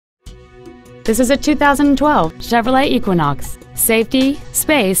This is a 2012 Chevrolet Equinox. Safety,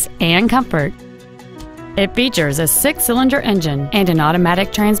 space, and comfort. It features a 6-cylinder engine and an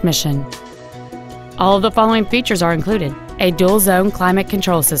automatic transmission. All of the following features are included: a dual-zone climate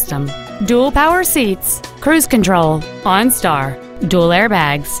control system, dual power seats, cruise control, OnStar, dual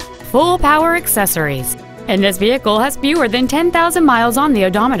airbags, full power accessories, and this vehicle has fewer than 10,000 miles on the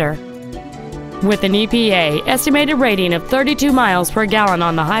odometer. With an EPA estimated rating of 32 miles per gallon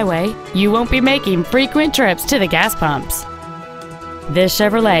on the highway, you won't be making frequent trips to the gas pumps. This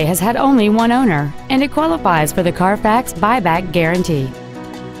Chevrolet has had only one owner, and it qualifies for the Carfax buyback guarantee.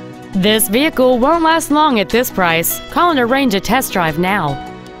 This vehicle won't last long at this price. Call and arrange a test drive now.